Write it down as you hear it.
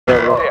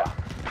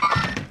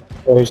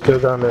Oh, he's still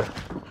down there.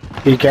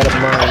 He got a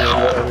mine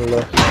on the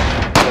left.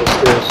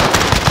 Upstairs.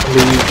 Let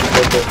me use you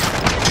right there.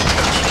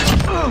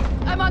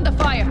 I'm under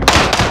fire.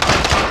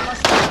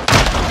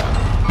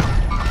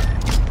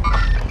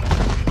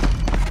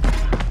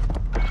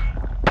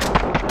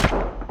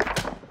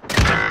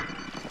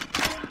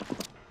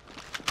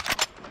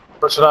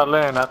 Where should I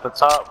land? At the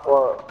top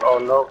or? Oh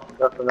no,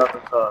 definitely not the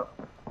top.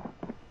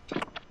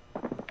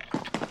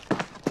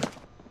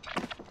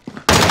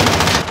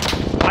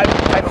 I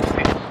don't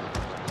see.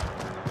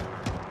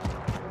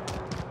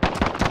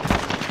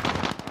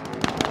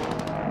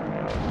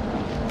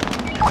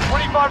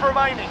 25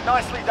 remaining.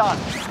 Nicely done.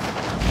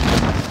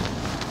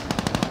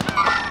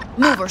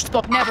 Mover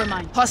spot. Never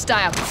mind.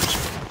 Hostile.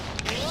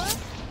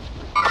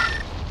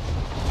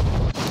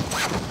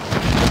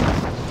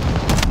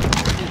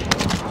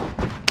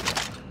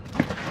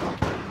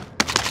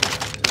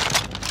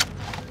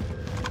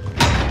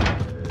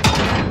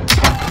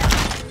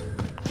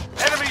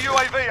 Enemy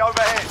UAV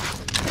overhead.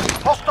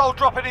 Hostile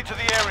dropping into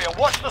the area.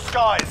 Watch the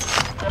skies.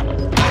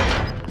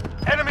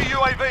 Enemy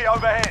UAV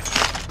overhead.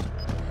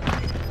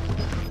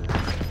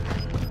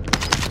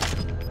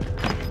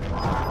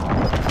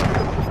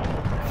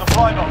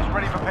 Supply box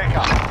ready for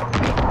pickup.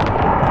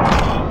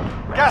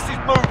 Gas is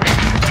moving.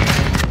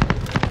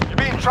 You're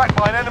being tracked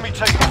by an enemy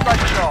team. Stay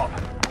sharp.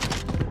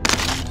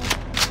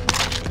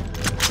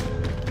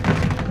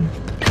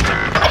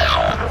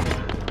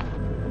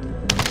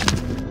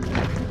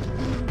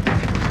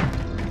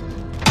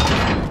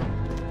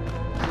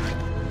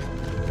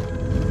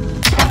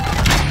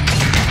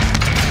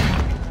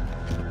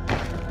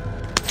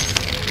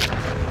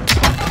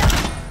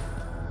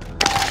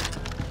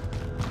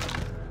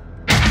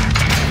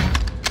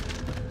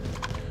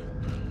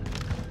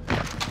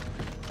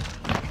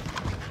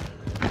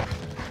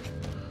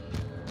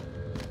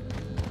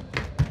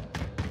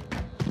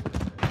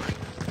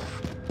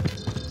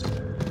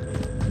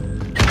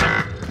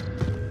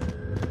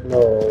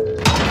 No.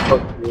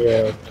 Fuck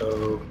yeah,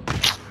 though.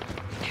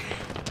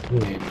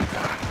 Yeah.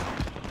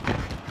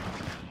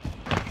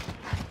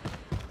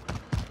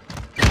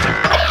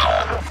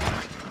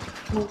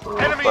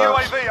 Enemy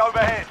UAV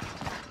overhead.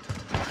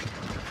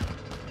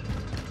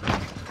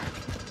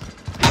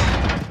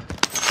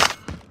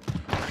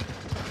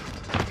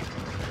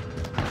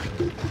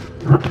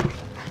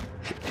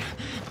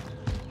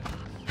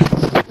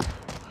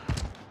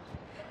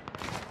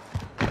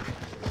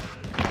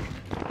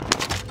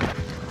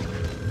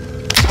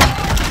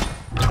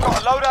 Got a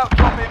loadout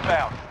drop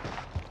inbound.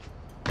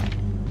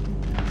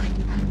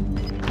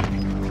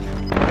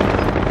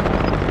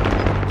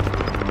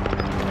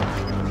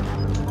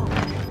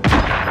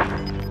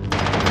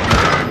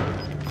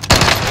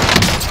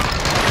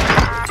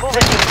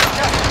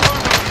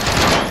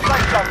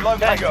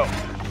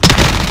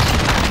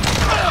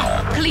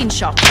 Clean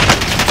shot.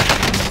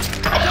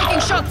 Taking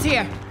shots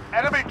here.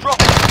 Enemy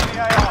dropping into the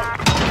AO.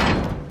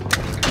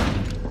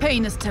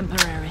 Pain is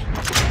temporary.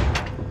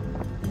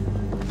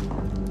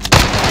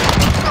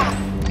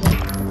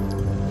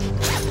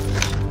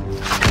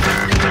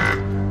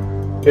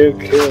 Good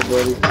kill,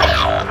 buddy.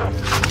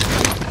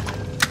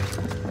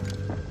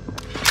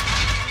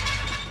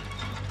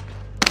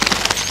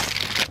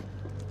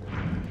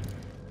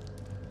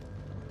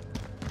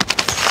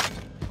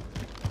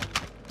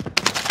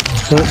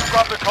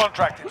 Grab the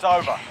contract, it's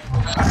over.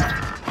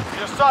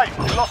 You're safe,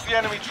 we lost the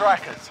enemy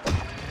trackers.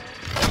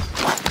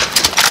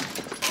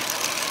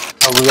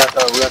 Oh, we got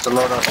the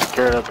loadout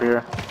secured up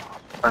here.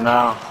 For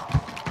now.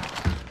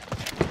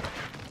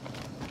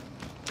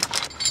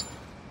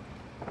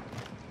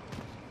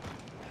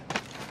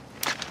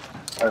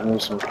 I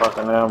need some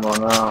fucking ammo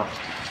now.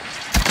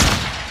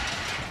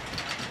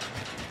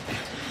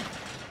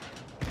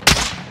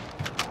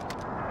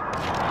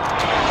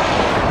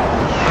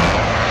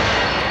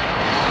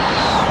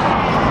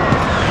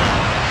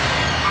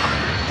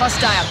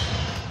 Hostile.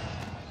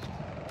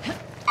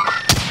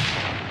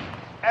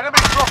 Enemy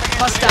dropping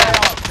into Hostile.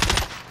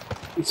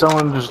 the AO.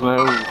 Someone just let.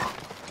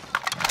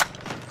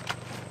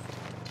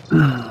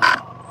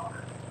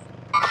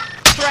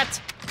 Threat.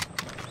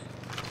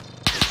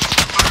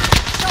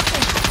 Shots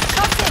in.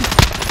 Shots in.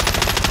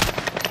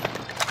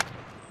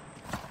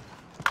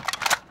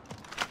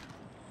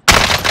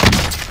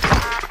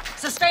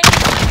 Sustain.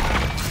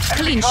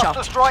 Clean Enemy cluster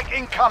shot. strike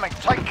incoming,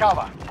 take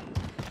cover.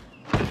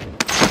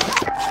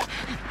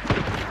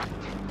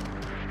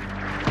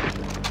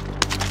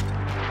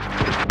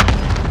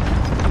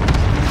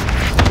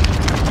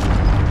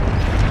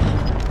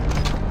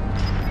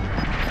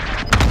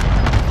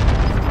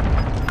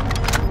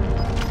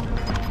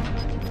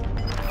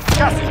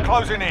 Gas is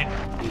closing in.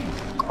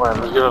 Wait,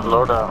 let's get a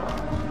loadout.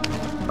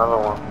 Another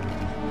one.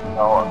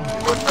 No,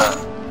 what's that?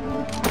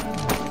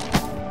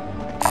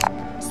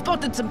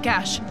 Spotted some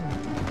cash.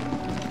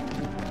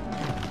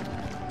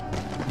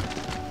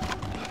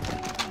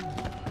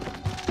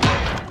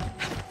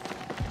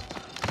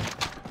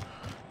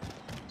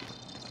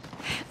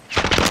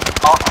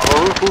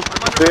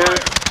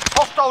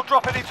 Hostile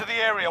dropping into the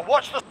area.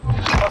 Watch the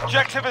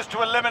objective is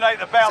to eliminate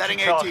the bounty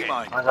target.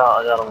 I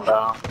got him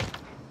down.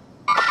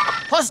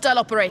 Hostile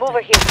operator.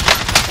 Over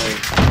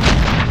here.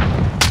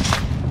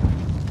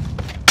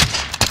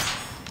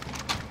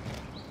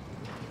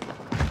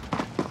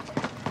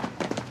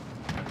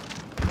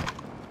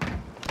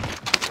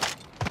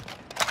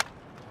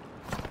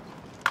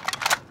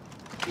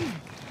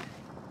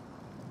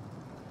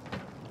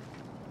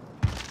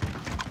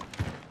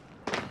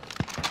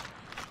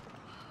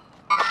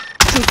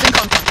 Troops in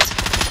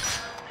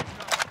contact.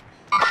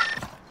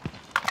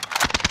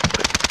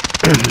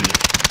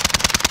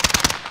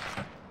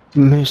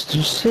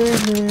 Mr.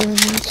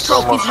 Simmons.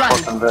 Trophies run.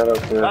 Fucking bad up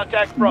there.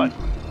 Contact front.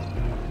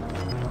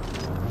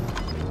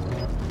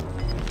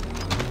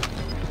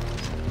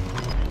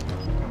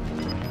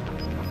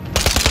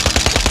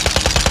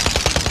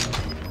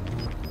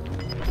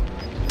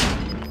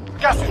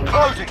 Gas is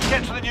closing.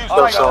 Get to the new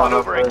Oh, station. someone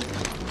over it.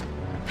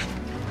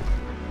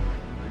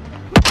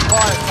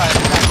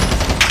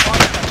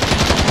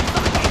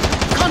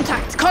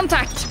 Contact,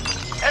 contact.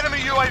 Enemy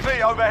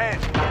UAV overhead.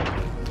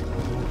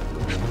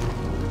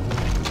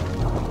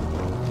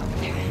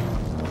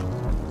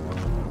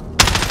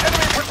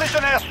 Enemy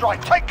precision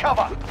airstrike. Take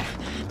cover.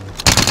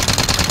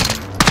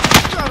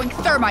 Throwing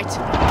thermite.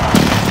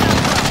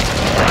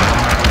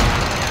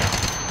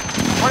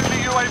 Friendly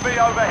UAV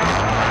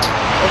overhead.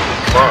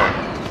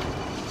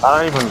 Fuck.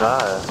 I don't even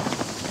die.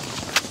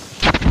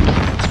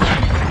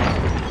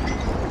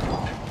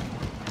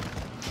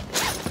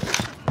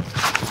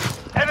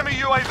 Enemy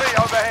UAV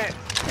overhead.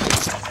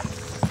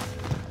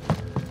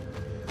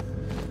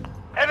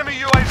 Enemy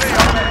UAV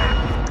overhead.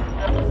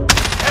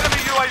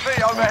 Enemy UAV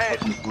overhead.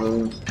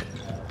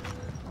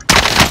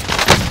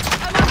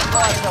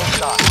 Fire cell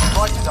start.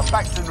 Prices are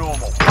back to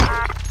normal.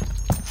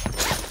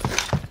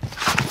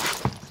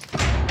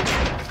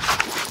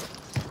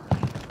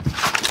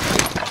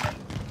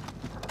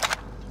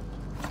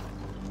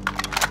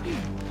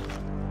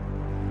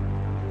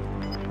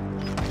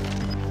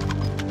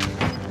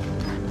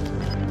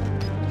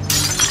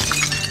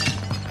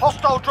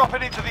 Hostile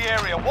dropping into the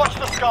area. Watch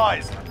the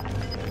skies.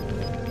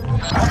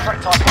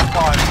 Contract type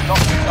expired.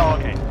 Lost the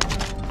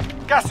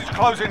target. Gas is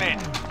closing in.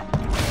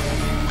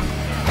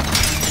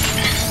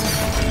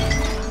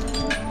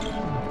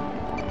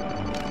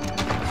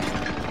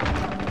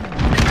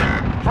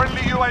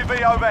 Friendly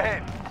UAV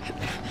overhead.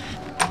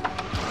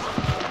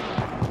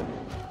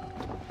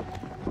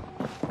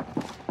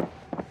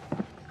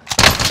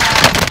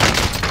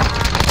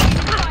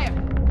 Fire.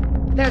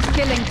 There's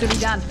killing to be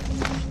done.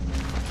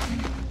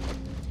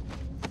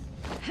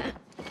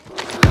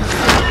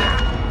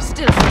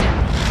 Still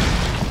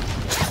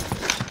standing.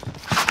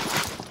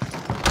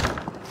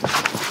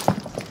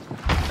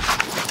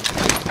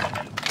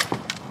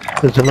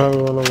 There's another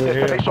one over here.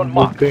 Destination Big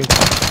marked. thing.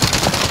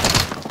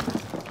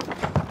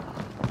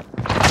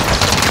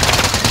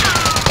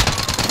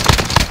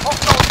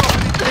 Hostile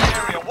dropping into the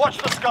area. Watch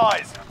the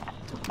skies.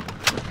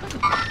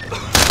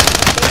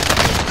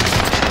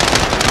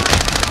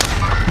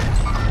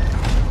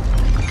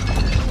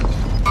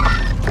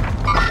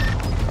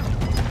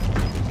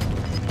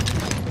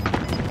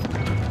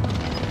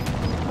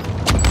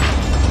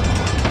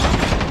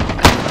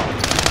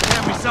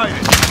 Enemy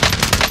sighted.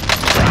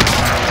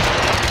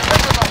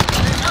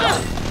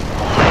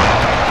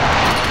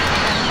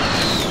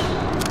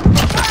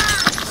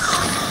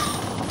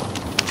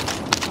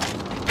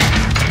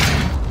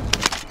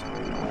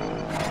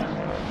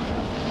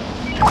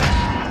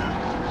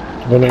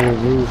 One on the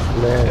roof,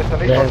 man.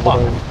 Destination Landed on.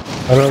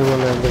 Another one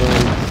landed on.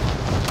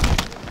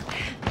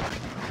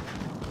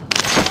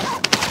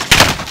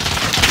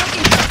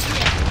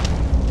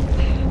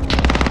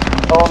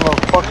 Oh no,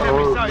 fucking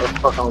roof. That's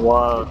fucking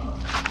wild.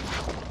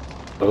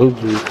 Oh,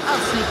 geez. I'll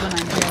sleep when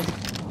I'm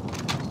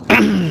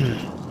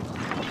dead.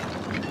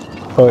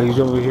 Oh, he's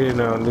over here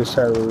now on this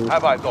side of the roof.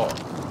 Have I thought?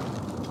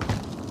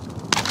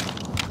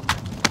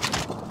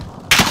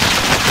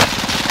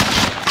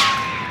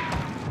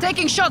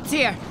 Taking shots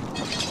here.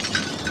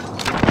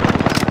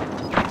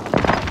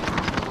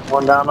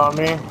 One down on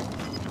me.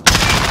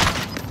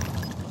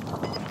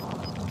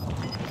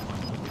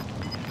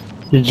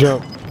 He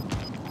jumped.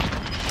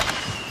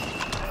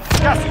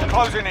 Gas is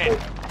closing in.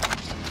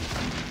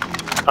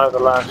 The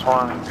last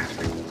one.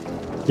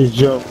 He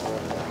jumped.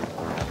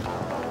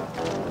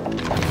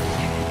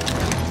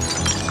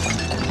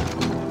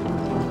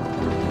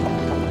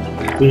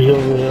 He's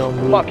over here on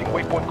blue. Marking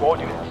waypoint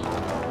coordinates.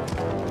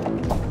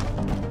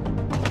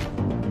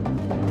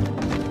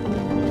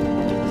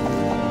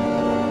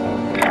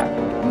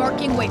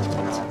 Marking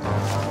waypoint.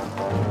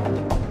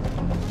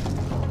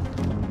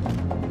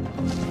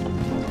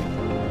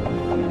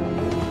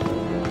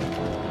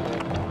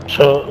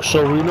 So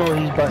we know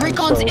he's by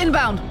Recon's himself.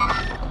 inbound.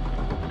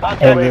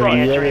 Contact And then front.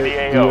 the Entering other,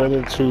 the AO. the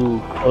other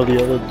two, or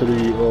the other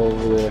three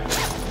over there.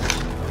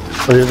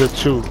 Or the other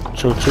two.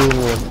 So 2 and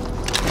 1.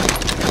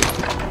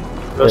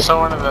 There's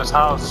someone in this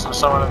house. There's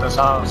someone in this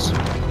house.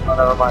 Oh,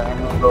 never mind. He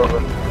moved over.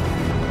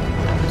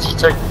 Just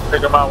take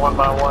them out one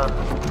by one,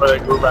 but they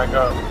grew back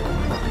up.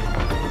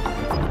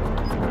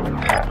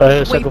 I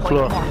had second Waypoint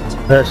floor. marked.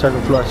 I had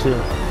second floor, I see him.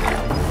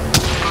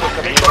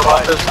 Destination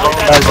about this Stay lone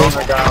down.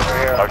 loner guy over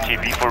here?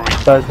 RTB for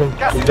reach. Guys, him.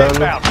 Gas You is done him?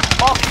 inbound.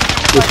 Marking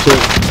Good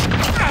shit.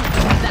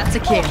 That's a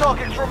 4 kill.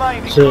 targets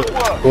remaining. Shit. Good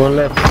work. One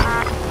left.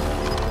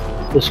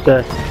 This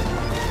guy.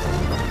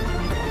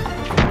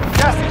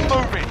 Gas is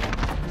moving.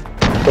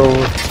 Go.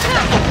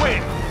 That's a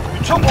win. You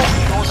took what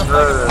was yours and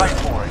paid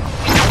for it.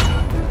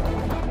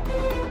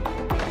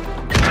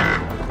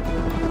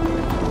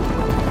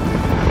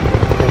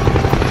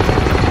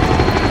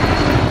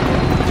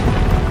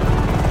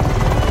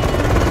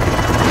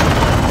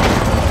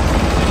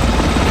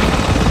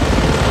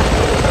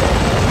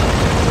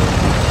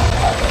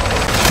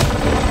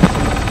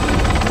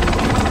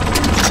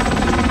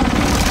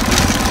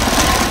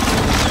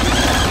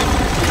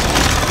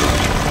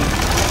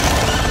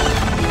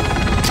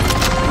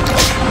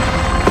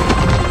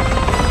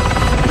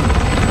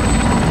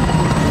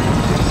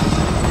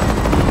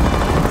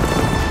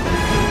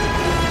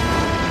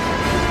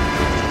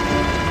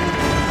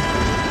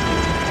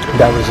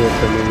 That was it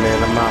for me,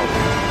 man. I'm out.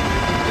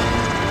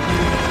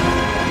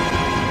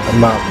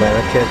 I'm out, man.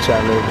 I'll catch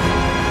y'all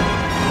later.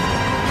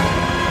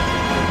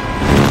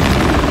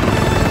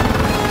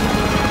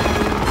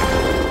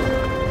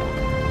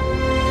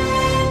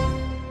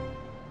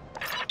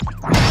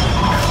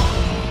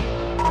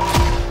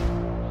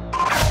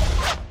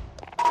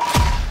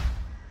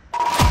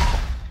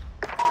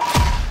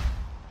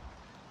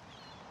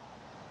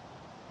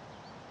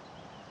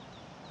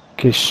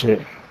 Good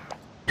shit.